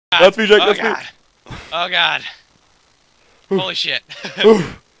That's me, Jake. Oh That's god. Oh god. me. Holy shit.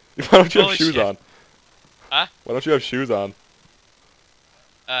 Why don't you have Holy shoes shit. on? Huh? Why don't you have shoes on?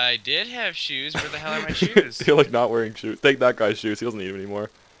 I did have shoes. Where the hell are my shoes? You're like not wearing shoes. Take that guy's shoes. He doesn't need them anymore.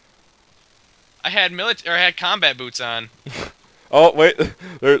 I had I had combat boots on. Oh wait,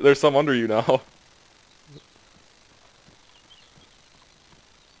 there's some under you now.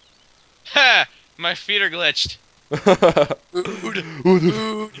 Ha! My feet are glitched.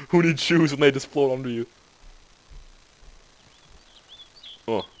 Who needs shoes when they just float under you?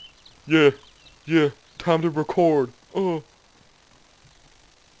 Oh, yeah, yeah. Time to record. Oh,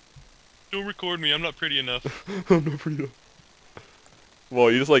 Don't record me. I'm not pretty enough. I'm not pretty enough. Well,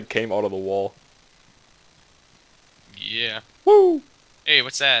 you just like came out of the wall. Yeah. Woo! Hey,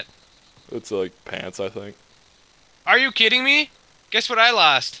 what's that? It's like pants, I think. Are you kidding me? Guess what I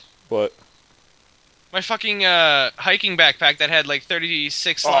lost? But My fucking hiking backpack that had like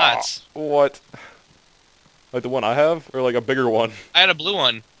 36 slots. what? Like the one I have, or like a bigger one? I had a blue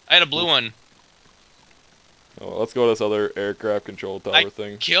one. I had a blue one. Oh, let's go to this other aircraft control tower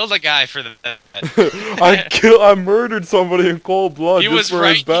thing. Killed a guy for that. I murdered somebody in cold blood just for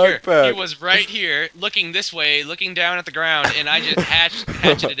his backpack. He was right here, looking this way, looking down at the ground, and I just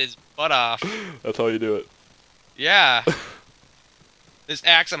hatcheted his butt off. That's how you do it. Yeah. This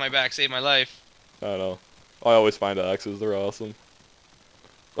axe on my back saved my life. I know. I always find axes. They're awesome.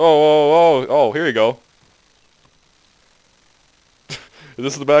 Oh, here you go. Is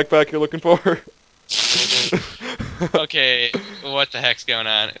this the backpack you're looking for? Okay, what the heck's going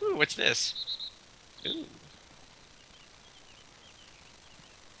on? Ooh, what's this? Ooh.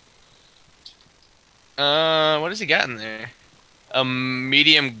 What has he got in there? A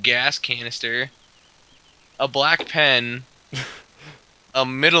medium gas canister, a black pen, a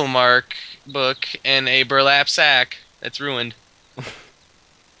middle mark book, and a burlap sack that's ruined.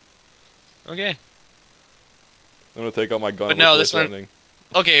 Okay. I'm gonna take out my gun. But no, this one.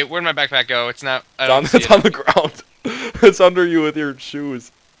 Okay, where'd my backpack go? It's not. It's on the ground. It's under you with your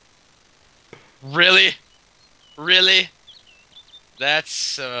shoes. Really? Really?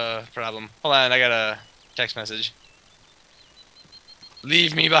 That's a problem. Hold on, I got a text message.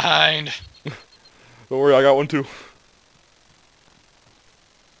 Leave me behind. Don't worry, I got one too.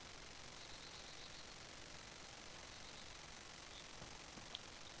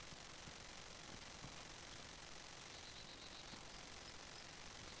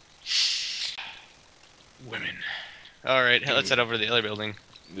 Women. Alright, let's head over to the other building.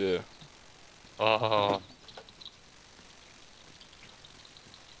 Yeah. Oh.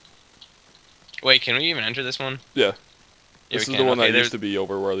 Wait, can we even enter this one? Yeah. Yeah, This we is can. the one Okay, that used to be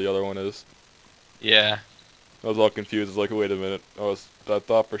over where the other one is. Yeah. I was all confused. It's like, wait a minute. I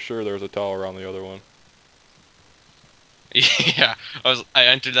thought for sure there was a tower on the other one. Yeah. I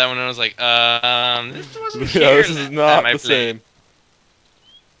entered that one and I was like, this wasn't Yeah, here. this is not the same.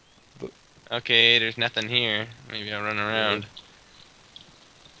 Okay, there's nothing here. Maybe I'll run around.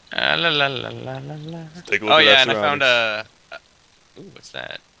 La la la la la la. Take a look Oh at yeah, that and I found surroundings. ooh, what's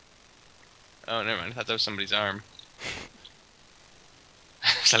that? Oh, never mind. I thought that was somebody's arm.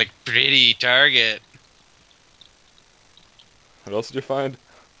 It's like pretty target. What else did you find?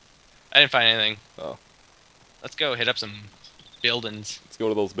 I didn't find anything. Oh. Let's go hit up some buildings. Let's go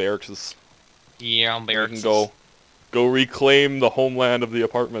to those barracks. Yeah, We barracks. can go reclaim the homeland of the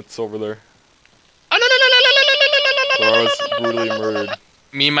apartments over there. Where I was brutally murdered.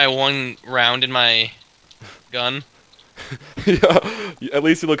 Me and my one round in my gun. Yeah, at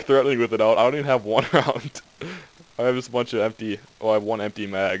least you look threatening with it out. I don't even have one round. I have just a bunch of empty. Oh, I have one empty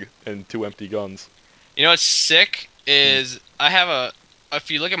mag and 2 empty guns. You know what's sick is I have a.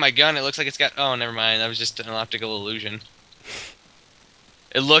 If you look at my gun, it looks like it's got. Oh, never mind. That was just an optical illusion.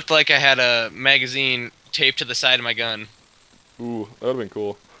 It looked like I had a magazine taped to the side of my gun. Ooh, that would've been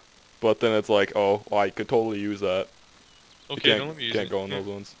cool. But then it's like, oh, I could totally use that. Okay, you can't go in those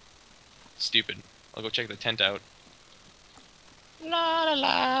ones. Stupid. I'll go check the tent out. La la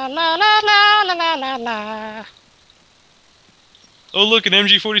la la la la la la la. Oh look, an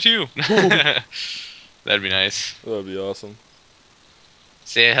MG42. That'd be nice. That'd be awesome.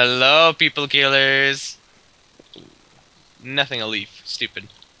 Say hello, people killers. Nothing a leaf. Stupid.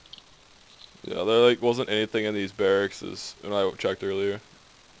 Yeah, there like wasn't anything in these barracks when I checked earlier.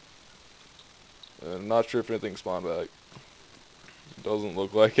 And I'm not sure if anything spawned back. Doesn't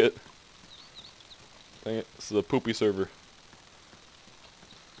look like it. Dang it, this is a poopy server.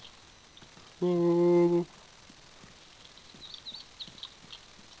 Whoa.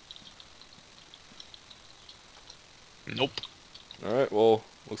 Nope. Alright, well,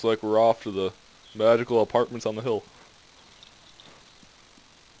 looks like we're off to the magical apartments on the hill.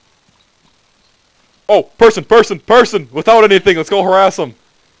 Oh, person! Without anything, let's go harass him.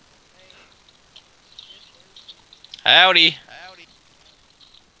 Howdy.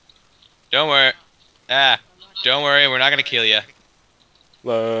 Don't worry. Don't worry, we're not gonna kill you.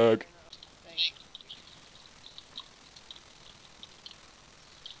 Look.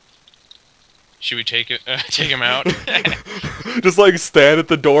 Should we take him out? Just like stand at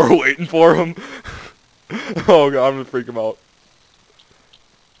the door waiting for him. Oh god, I'm gonna freak him out.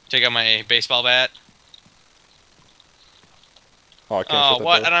 Take out my baseball bat. Oh, I can't Oh, shut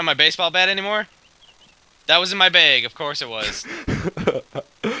what? I that don't have my baseball bat anymore? That was in my bag, of course it was. door.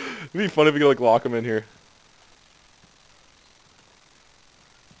 It'd be funny if we could like lock him in here.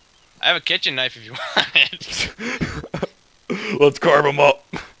 I have a kitchen knife if you want it. Let's carve him up.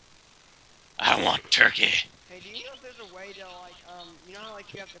 I want turkey. Hey, do you know if there's a way to, like, you know how,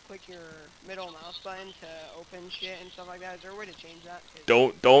 like, you have to click your middle mouse button to open shit and stuff like that? Is there a way to change that?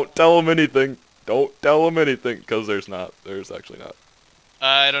 Don't tell him anything. Don't tell him anything, because there's not. There's actually not.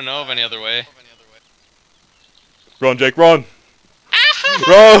 I don't know of any other way. Run, Jake, run!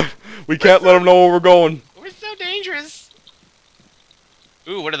 Run! We can't let him know where we're going. We're so dangerous.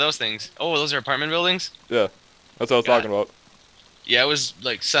 Ooh, what are those things? Oh, those are apartment buildings? Yeah, that's what I was talking about. Yeah, it was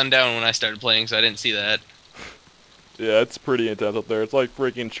like sundown when I started playing, so I didn't see that. Yeah, it's pretty intense up there. It's like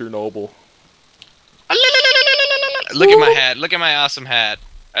freaking Chernobyl. Look at my hat. Look at my awesome hat.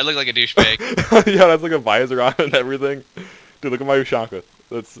 I look like a douchebag. Yeah, that's like a visor on it and everything. Dude, look at my Ushanka.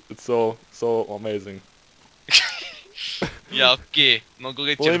 It's so amazing. Yeah, okay. No, go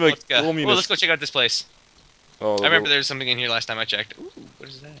get Well, your maybe, like, vodka. little Oh, let's go check out this place. Oh, I remember there was something in here last time I checked. Ooh, what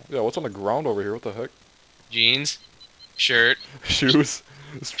is that? Yeah, what's on the ground over here? What the heck? Jeans, shirt, Shoes.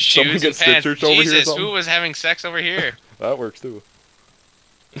 Someone shoes, get and pants. stitchers over here or Jesus, something? who was having sex over here? That works too.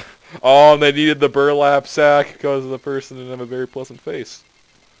 Oh, and they needed the burlap sack because the person didn't have a very pleasant face.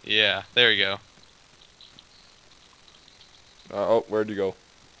 Yeah, there we go. Oh, where'd you go?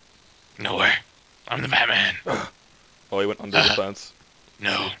 Nowhere. I'm the Batman. Oh, he went under the fence.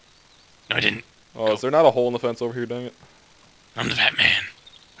 No. No, I didn't. Oh, is there not a hole in the fence over here, dang it? I'm the Batman.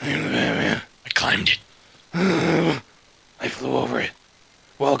 I'm the Batman. I climbed it. I flew over it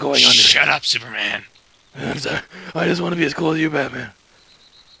while going Shut up, Superman. I'm sorry. I just want to be as cool as you, Batman.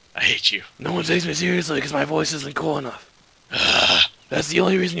 I hate you. No one takes me seriously because my voice isn't cool enough. That's the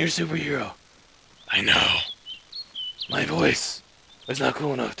only reason you're a superhero. I know. My voice is not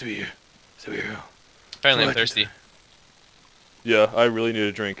cool enough to be a superhero. Apparently I'm thirsty. Yeah, I really need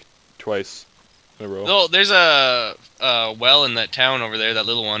a drink twice in a row. Oh, there's a well in that town over there, that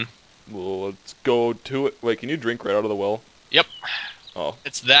little one. Well, let's go to it. Wait, can you drink right out of the well? Yep. Oh,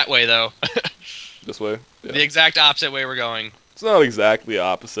 It's that way, though. this way? Yeah. The exact opposite way we're going. It's not exactly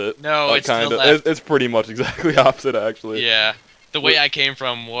opposite. No, it's to the kinda. left. It's pretty much exactly opposite, actually. Yeah. The way I came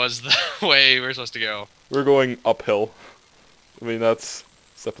from was the way we're supposed to go. We're going uphill. I mean, that's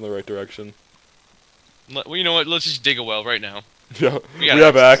a step in the right direction. Well, you know what? Let's just dig a well right now. Yeah, We we got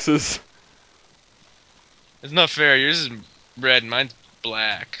have axes. It's not fair. Yours is red, mine's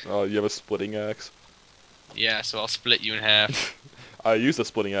black. Oh, you have a splitting axe? Yeah, so I'll split you in half. I used a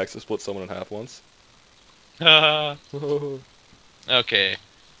splitting axe to split someone in half once. Okay.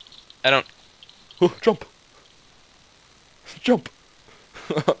 I don't... Jump! Jump!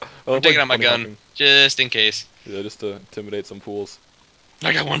 I'm taking out my gun, just in case. Yeah, just to intimidate some fools.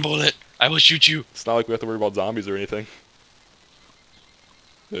 I got one bullet. I will shoot you. It's not like we have to worry about zombies or anything.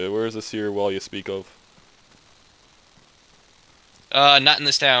 Yeah, where is this here well you speak of? Not in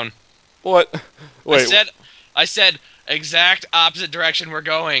this town. What? Wait. I said exact opposite direction we're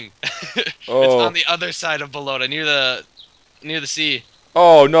going. It's Oh. on the other side of Balota, near the sea.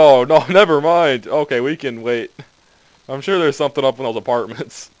 Oh, no, never mind. Okay, we can wait. I'm sure there's something up in those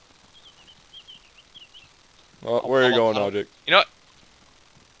apartments. Where are you going now, Jake? You know what?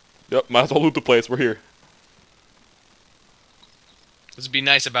 Yep, might as well loot the place. We're here. Let's be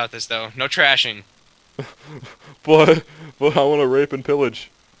nice about this, though. No trashing. But I want to rape and pillage.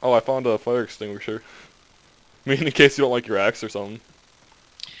 Oh, I found a fire extinguisher. I mean, in case you don't like your axe or something.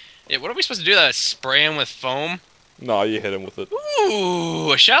 Yeah, what are we supposed to do? That spray him with foam? Nah, you hit him with it.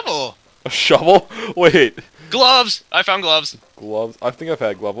 Ooh, a shovel. A shovel? Wait. Gloves. I found gloves. Gloves? I think I've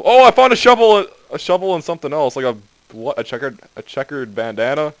had gloves. Oh, I found a shovel. A shovel and something else, like a checkered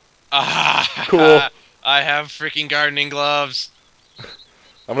bandana. Ah, Cool. I have freaking gardening gloves.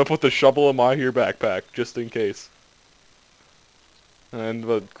 I'm gonna put the shovel in my here backpack just in case. And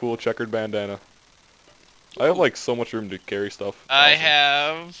the cool checkered bandana. I have like so much room to carry stuff. It's I awesome.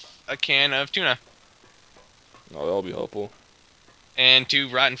 have a can of tuna Oh, that'll be helpful. and 2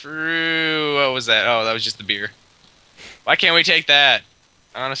 rotten fruit. What was that? Oh, that was just the beer. Why can't we take that?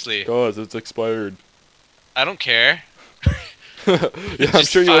 Honestly. Cause it's expired. I don't care. Yeah, I'm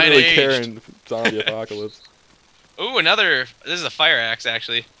Just sure you wouldn't fine really care aged. in zombie apocalypse. Ooh, another. This is a fire axe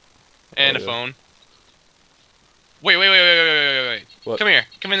actually, and Oh, a yeah. phone. Wait. What? Come here.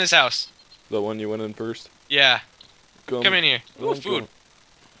 Come in this house. The one you went in first? Yeah. Come Come in here. Ooh, I'm food. going.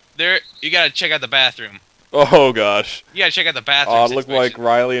 There. You gotta check out the bathroom. Oh gosh. You gotta check out the bathroom. Oh, it looked like situation.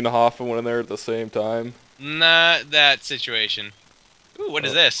 Riley and Hoffman went in there at the same time. Not that situation. Ooh, what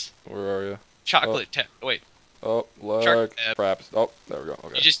is Oh. this? Where are you? Chocolate tap. Wait. Oh, Shark lag. tab. Craps. Oh, there we go.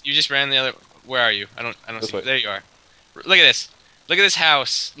 Okay. You just ran the other. Where are you? I don't This see. way. There you are. Look at this. Look at this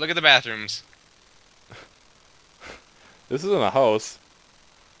house. Look at the bathrooms. This isn't a house.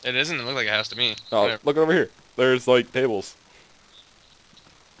 It doesn't look like a house to me. Oh, Whatever. look over here. There's like tables.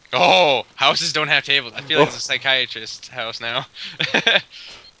 Oh, houses don't have tables. I feel like Oh. it's a psychiatrist's house now.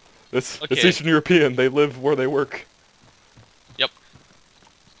 It's Okay. Eastern European. They live where they work.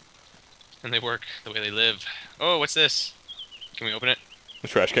 And they work the way they live. Oh, what's this? Can we open it? A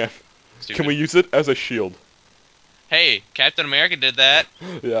trash can. Stupid. Can we use it as a shield? Hey, Captain America did that.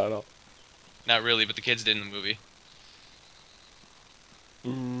 Yeah, I know. Not really, but the kids did in the movie.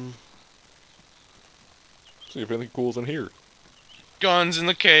 See if anything cool's in here. Guns in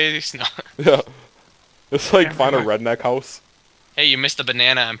the case. No. Yeah. It's like find a redneck house. Hey, you missed the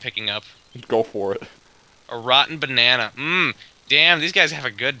banana I'm picking up. Go for it. A rotten banana. Mmm. Damn, these guys have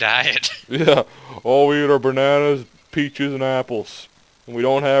a good diet. Yeah. All we eat are bananas, peaches, and apples. And we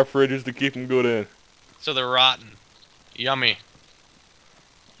don't have fridges to keep them good in. So they're rotten. Yummy.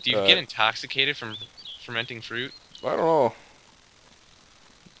 Do you Uh, get intoxicated from fermenting fruit? I don't know.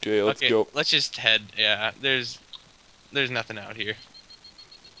 Okay, let's Okay, go. let's just head. Yeah, there's nothing out here.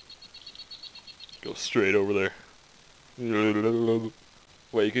 Go straight over there.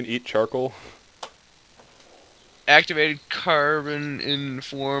 Wait, you can eat charcoal? Activated carbon in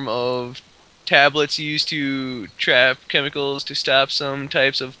form of tablets used to trap chemicals to stop some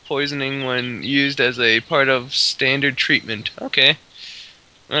types of poisoning when used as a part of standard treatment. Okay.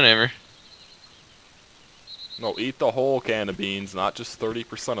 Whatever. No, eat the whole can of beans, not just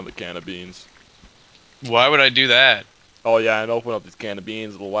 30% of the can of beans. Why would I do that? Oh yeah, I opened up these can of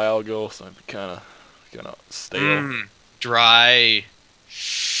beans a little while ago, so I'm kind of stale. Mmm. Dry.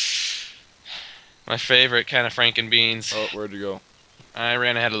 My favorite kind of Franken beans. Oh, where'd you go? I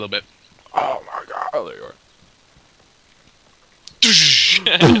ran ahead a little bit. Oh my god, oh, there you are.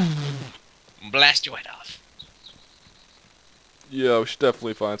 Blast your head off. Yeah, we should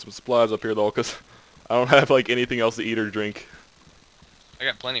definitely find some supplies up here though, cause I don't have like anything else to eat or drink. I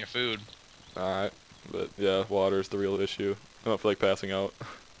got plenty of food. Alright, but yeah, water's the real issue. I don't feel like passing out.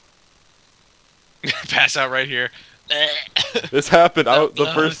 Pass out right here. This happened out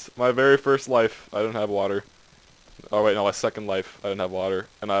Blood. my very first life. I didn't have water. Oh wait, no, my second life I didn't have water,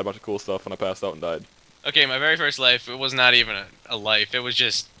 and I had a bunch of cool stuff, and I passed out and died. Okay, my very first life, it was not even a life. It was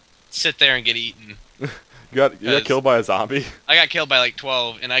just sit there and get eaten. You got killed by a zombie? I got killed by like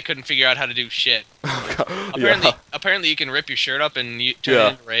 12, and I couldn't figure out how to do shit. Yeah. Apparently you can rip your shirt up and turn Yeah.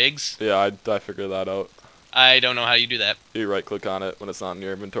 it into rags. Yeah, I figured that out. I don't know how you do that. You right click on it when it's not in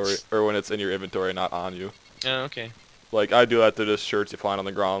your inventory, or when it's in your inventory, not on you. Oh, okay. Like I do that to just shirts you find on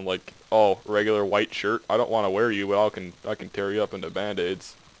the ground, like, oh, regular white shirt. I don't want to wear you, but I can tear you up into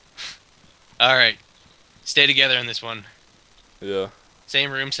band-aids. All right. Stay together in this one. Yeah.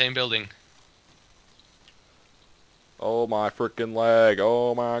 Same room, same building. Oh my freaking leg.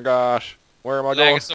 Oh my gosh. Where am I going?